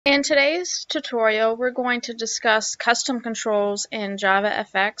In today's tutorial, we're going to discuss custom controls in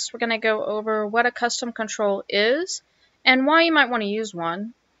JavaFX. We're going to go over what a custom control is and why you might want to use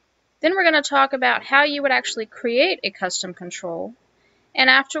one. Then we're going to talk about how you would actually create a custom control. And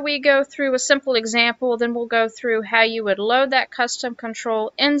after we go through a simple example, then we'll go through how you would load that custom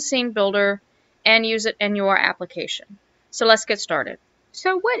control in Scenebuilder and use it in your application. So let's get started.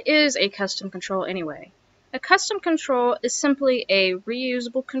 So what is a custom control anyway? A custom control is simply a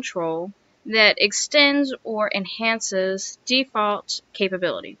reusable control that extends or enhances default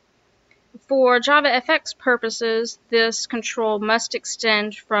capability. For JavaFX purposes, this control must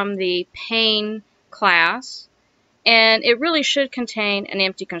extend from the Pane class, and it really should contain an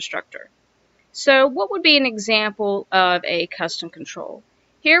empty constructor. So what would be an example of a custom control?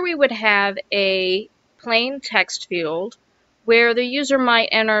 Here we would have a plain text field where the user might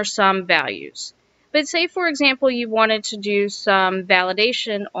enter some values. But say, for example, you wanted to do some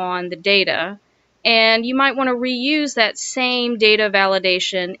validation on the data, and you might want to reuse that same data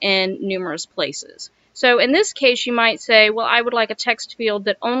validation in numerous places. So in this case, you might say, well, I would like a text field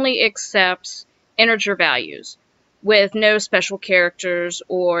that only accepts integer values with no special characters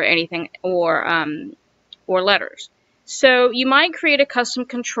or anything or letters. So you might create a custom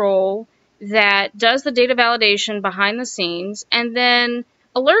control that does the data validation behind the scenes and then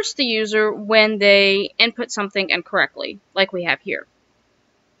alerts the user when they input something incorrectly, like we have here.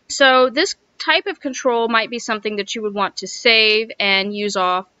 So this type of control might be something that you would want to save and use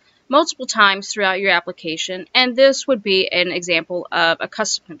off multiple times throughout your application, and this would be an example of a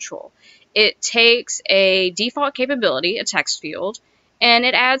custom control. It takes a default capability, a text field, and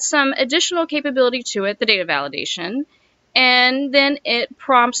it adds some additional capability to it, the data validation, and then it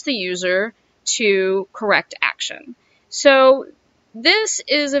prompts the user to correct action. So this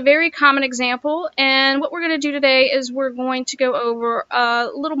is a very common example, and what we're going to do today is we're going to go over a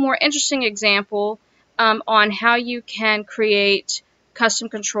little more interesting example on how you can create custom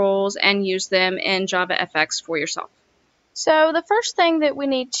controls and use them in JavaFX for yourself. So the first thing that we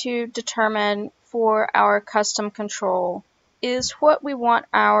need to determine for our custom control is what we want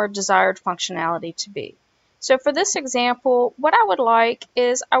our desired functionality to be. So for this example, what I would like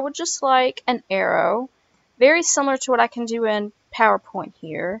is I would just like an arrow, very similar to what I can do in PowerPoint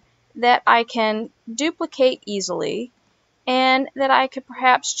here, that I can duplicate easily, and that I could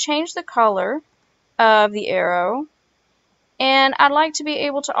perhaps change the color of the arrow. And I'd like to be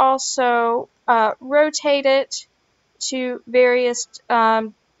able to also rotate it to various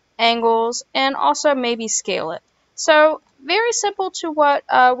angles and also maybe scale it. So very simple to what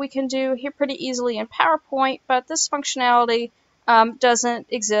we can do here pretty easily in PowerPoint, but this functionality doesn't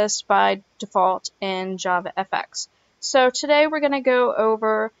exist by default in JavaFX. So today we're going to go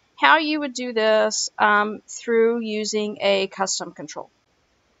over how you would do this through using a custom control.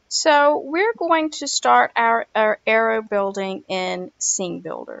 So we're going to start our arrow building in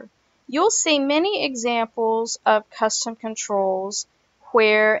Scenebuilder. You'll see many examples of custom controls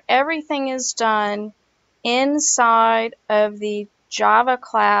where everything is done inside of the Java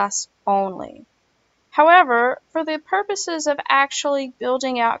class only. However, for the purposes of actually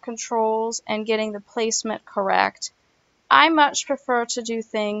building out controls and getting the placement correct, I much prefer to do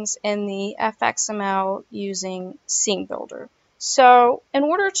things in the FXML using Scenebuilder. So in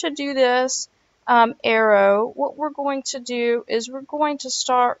order to do this arrow, what we're going to do is we're going to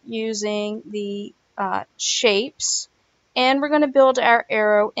start using the shapes, and we're going to build our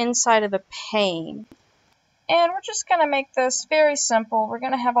arrow inside of a pane. And we're just going to make this very simple. We're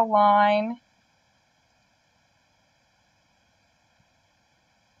going to have a line.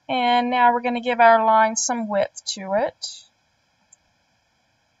 And now we're going to give our line some width to it.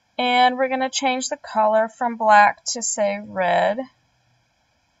 And we're going to change the color from black to, say, red.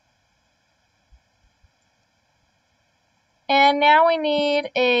 And now we need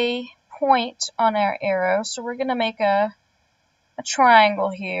a point on our arrow. So we're going to make a triangle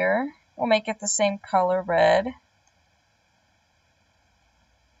here. We'll make it the same color, red.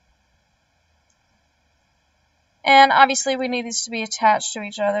 And obviously we need these to be attached to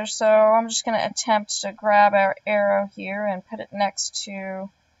each other, so I'm just going to attempt to grab our arrow here and put it next to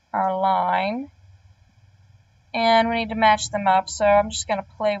our line. And we need to match them up, so I'm just going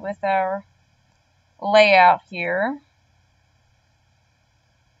to play with our layout here.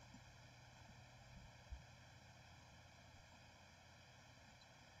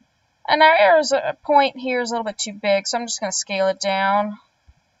 And our arrow's point here is a little bit too big, so I'm just going to scale it down.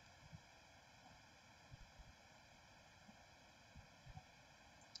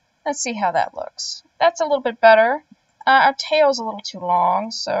 Let's see how that looks. That's a little bit better. Our tail's a little too long,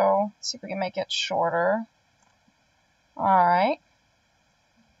 so let's see if we can make it shorter. Alright.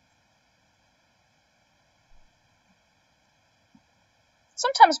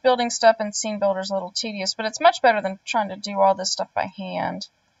 Sometimes building stuff in Scene Builder is a little tedious, but it's much better than trying to do all this stuff by hand.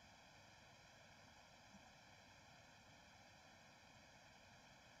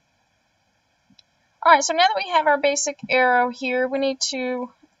 Alright, so now that we have our basic arrow here, we need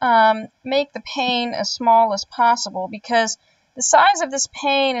to make the pane as small as possible, because the size of this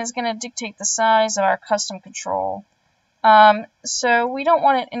pane is going to dictate the size of our custom control. So we don't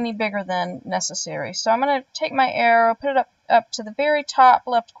want it any bigger than necessary. So I'm going to take my arrow, put it up to the very top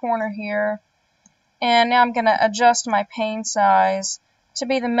left corner here, and now I'm going to adjust my pane size to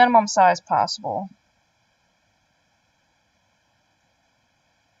be the minimum size possible.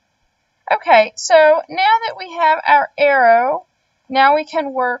 Okay, so now that we have our arrow, now we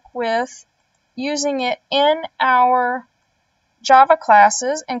can work with using it in our Java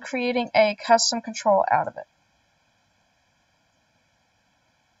classes and creating a custom control out of it.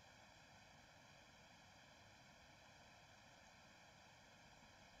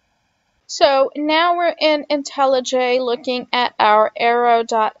 So now we're in IntelliJ looking at our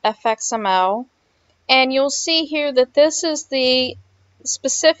arrow.fxml, and you'll see here that this is the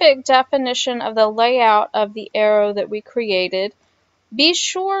specific definition of the layout of the arrow that we created. Be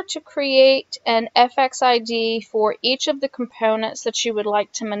sure to create an FX ID for each of the components that you would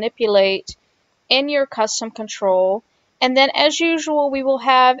like to manipulate in your custom control. And then, as usual, we will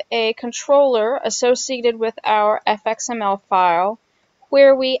have a controller associated with our fxml file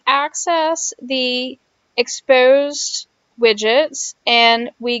where we access the exposed widgets and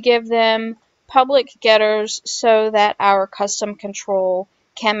we give them public getters so that our custom control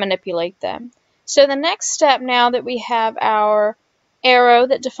can manipulate them. So the next step, now that we have our arrow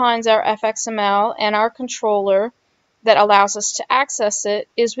that defines our fxml and our controller that allows us to access it,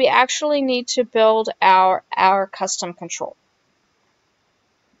 is we actually need to build our custom control.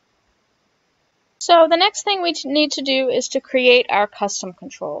 So the next thing we need to do is to create our custom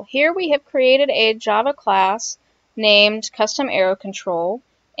control. Here we have created a Java class named custom arrow control.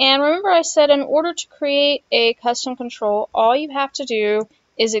 And remember, I said in order to create a custom control, all you have to do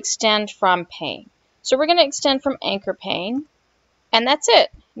is extend from Pane. So we're going to extend from AnchorPane, and that's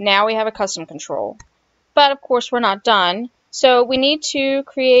it. Now we have a custom control. But of course, we're not done. So we need to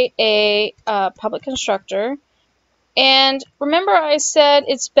create a public constructor. And remember, I said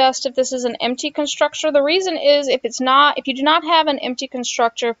it's best if this is an empty constructor. The reason is if you do not have an empty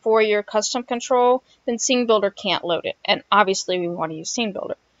constructor for your custom control, then Scene Builder can't load it. And obviously, we want to use Scene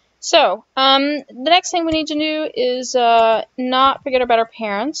Builder. So the next thing we need to do is not forget about our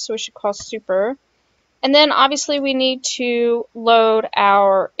parents. So we should call super. And then obviously we need to load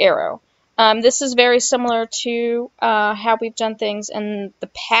our arrow. This is very similar to how we've done things in the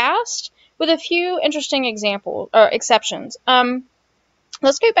past, with a few interesting exceptions.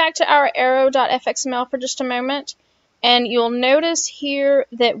 Let's go back to our arrow.fxml for just a moment, and you'll notice here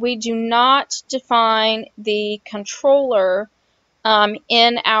that we do not define the controller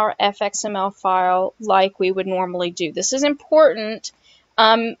in our fxml file like we would normally do. This is important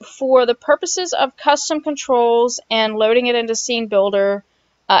for the purposes of custom controls and loading it into Scene Builder.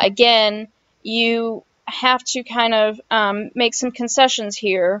 Again, you have to kind of make some concessions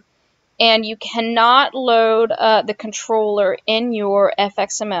here, and you cannot load the controller in your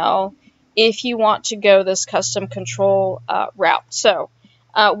fxml if you want to go this custom control route. So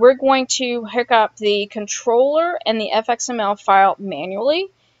we're going to hook up the controller and the fxml file manually.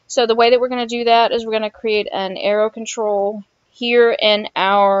 So the way that we're going to do that is we're going to create an arrow control here in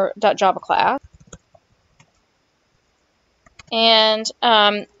our .java class. And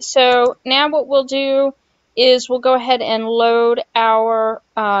so now what we'll do is we'll go ahead and load our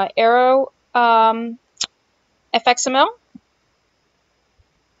arrow fxml.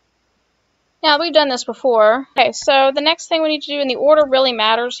 Now, we've done this before. Okay, so the next thing we need to do, and the order really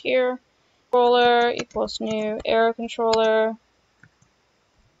matters here, controller equals new arrow controller,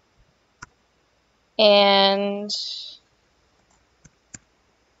 and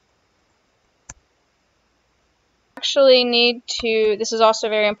actually need to, this is also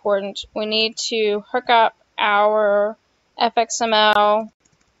very important, we need to hook up our fxml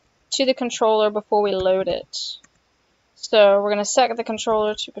to the controller before we load it. So we're going to set the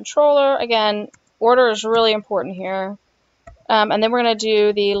controller to controller. Again, order is really important here. And then we're going to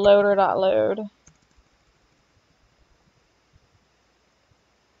do the loader.load.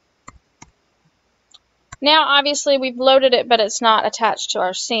 Now, obviously, we've loaded it, but it's not attached to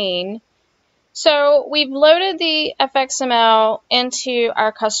our scene. So we've loaded the fxml into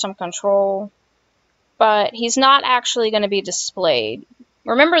our custom control, but he's not actually going to be displayed.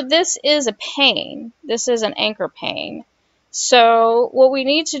 Remember, this is a pane. This is an anchor pane. So what we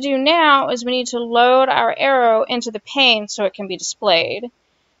need to do now is we need to load our arrow into the pane so it can be displayed.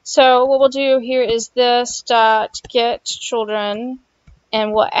 So what we'll do here is this dot get children,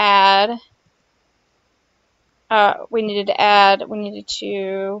 and we'll add, we needed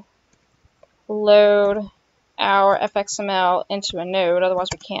to load our fxml into a node, otherwise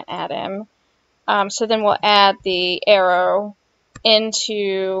we can't add him. So then we'll add the arrow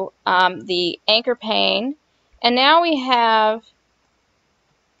into the AnchorPane, and now we have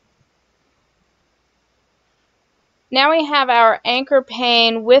our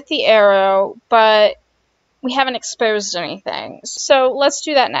AnchorPane with the arrow, but we haven't exposed anything. So let's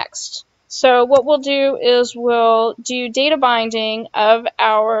do that next. So what we'll do is we'll do data binding of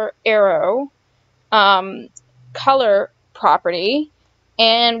our arrow color property,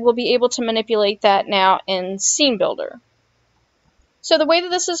 and we'll be able to manipulate that now in Scenebuilder. So the way that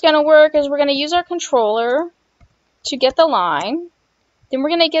this is going to work is we're going to use our controller to get the line. Then we're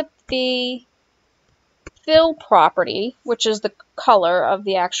going to get the fill property, which is the color of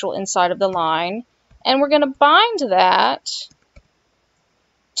the actual inside of the line, and we're going to bind that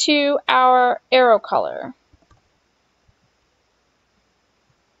to our arrow color.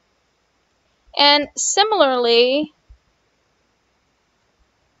 And similarly,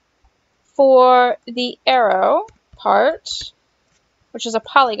 for the arrow part, which is a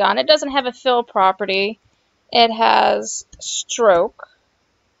polygon, it doesn't have a fill property, it has stroke.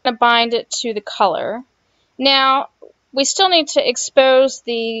 I'm going to bind it to the color. Now, we still need to expose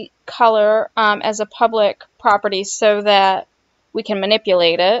the color as a public property so that we can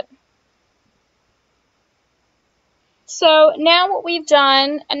manipulate it. So now what we've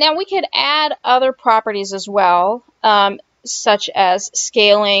done, and now we could add other properties as well, such as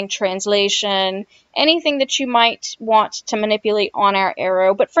scaling, translation, anything that you might want to manipulate on our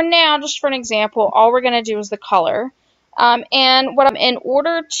arrow. But for now, just for an example, all we're going to do is the color. In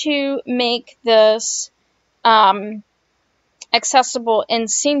order to make this accessible in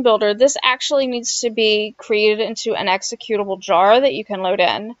Scenebuilder, this actually needs to be created into an executable jar that you can load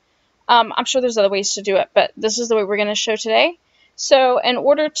in. I'm sure there's other ways to do it, but this is the way we're going to show today. So in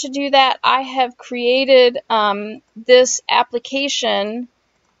order to do that, I have created this application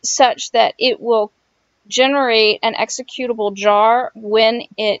such that it will generate an executable jar when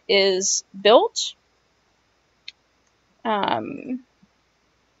it is built.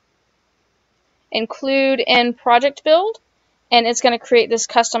 Include in project build, and it's going to create this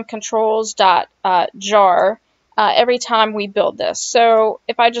custom controls.jar every time we build this. So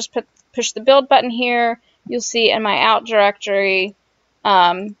if I just push the build button here, you'll see in my out directory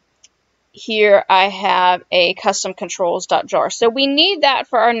here I have a custom controls.jar. So we need that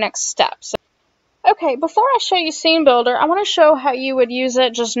for our next step. So, okay, before I show you Scenebuilder, I want to show how you would use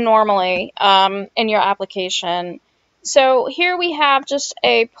it just normally in your application. So here we have just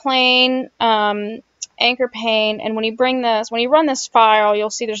a plain AnchorPane, and when you run this file, you'll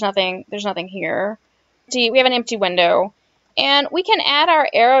see there's nothing here. We have an empty window, and we can add our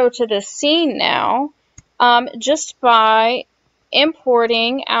arrow to the scene now just by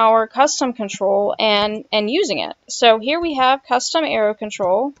importing our custom control and using it. So here we have custom arrow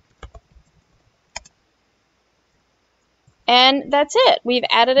control, and that's it. We've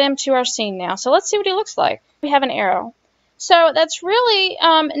added him to our scene now. So let's see what he looks like. We have an arrow. So that's really,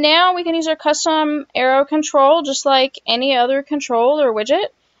 now we can use our custom arrow control just like any other control or widget.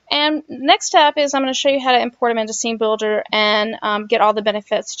 And next step is I'm going to show you how to import them into Scenebuilder and get all the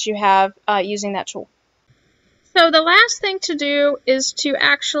benefits that you have using that tool. So the last thing to do is to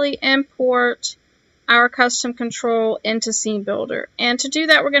actually import our custom control into Scenebuilder. And to do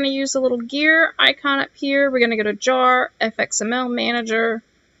that, we're going to use the little gear icon up here. We're going to go to Jar, FXML Manager.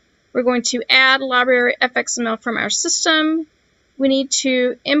 We're going to add library FXML from our system. We need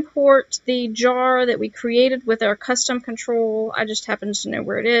to import the jar that we created with our custom control. I just happen to know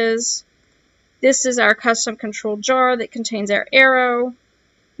where it is. This is our custom control jar that contains our arrow.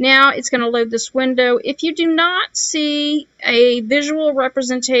 Now it's going to load this window. If you do not see a visual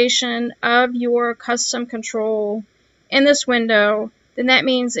representation of your custom control in this window, then that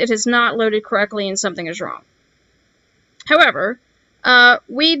means it is not loaded correctly and something is wrong. However,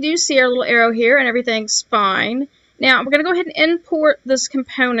 we do see our little arrow here and everything's fine. Now we're going to go ahead and import this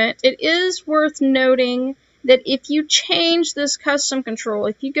component. It is worth noting that if you change this custom control,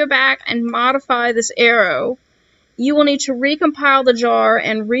 if you go back and modify this arrow, you will need to recompile the jar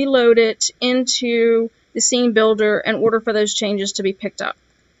and reload it into the Scenebuilder in order for those changes to be picked up.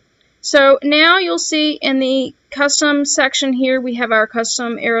 So now you'll see in the custom section here we have our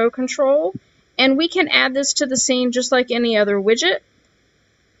custom arrow control, and we can add this to the scene just like any other widget.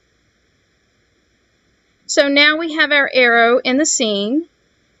 So now we have our arrow in the scene.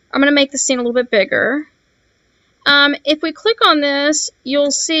 I'm going to make the scene a little bit bigger. If we click on this,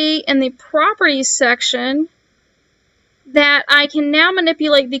 you'll see in the Properties section that I can now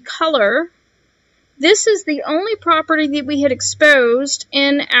manipulate the color. This is the only property that we had exposed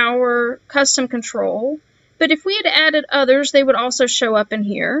in our custom control, but if we had added others, they would also show up in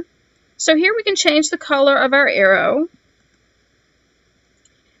here. So here we can change the color of our arrow.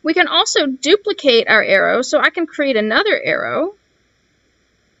 We can also duplicate our arrow, so I can create another arrow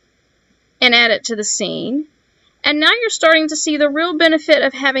and add it to the scene. And now you're starting to see the real benefit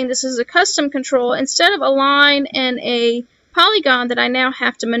of having this as a custom control instead of a line and a polygon that I now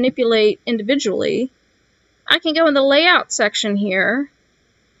have to manipulate individually. I can go in the layout section here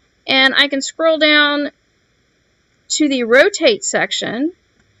and I can scroll down to the rotate section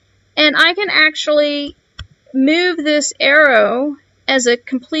and I can actually move this arrow as a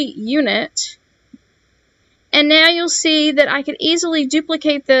complete unit. And now you'll see that I could easily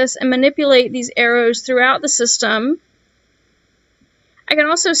duplicate this and manipulate these arrows throughout the system. I can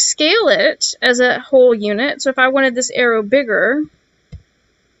also scale it as a whole unit. So if I wanted this arrow bigger,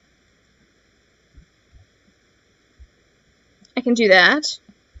 I can do that.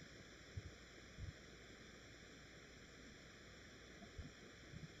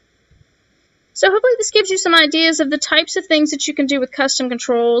 So hopefully this gives you some ideas of the types of things that you can do with custom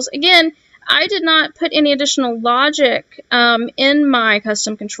controls. Again, I did not put any additional logic in my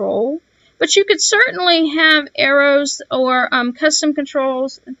custom control, but you could certainly have arrows or custom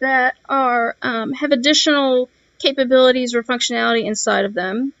controls that are have additional capabilities or functionality inside of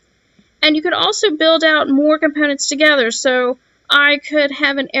them. And you could also build out more components together. So I could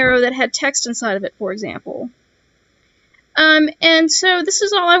have an arrow that had text inside of it, for example. And so this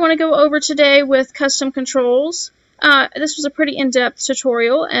is all I want to go over today with custom controls. This was a pretty in-depth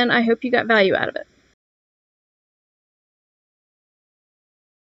tutorial, and I hope you got value out of it.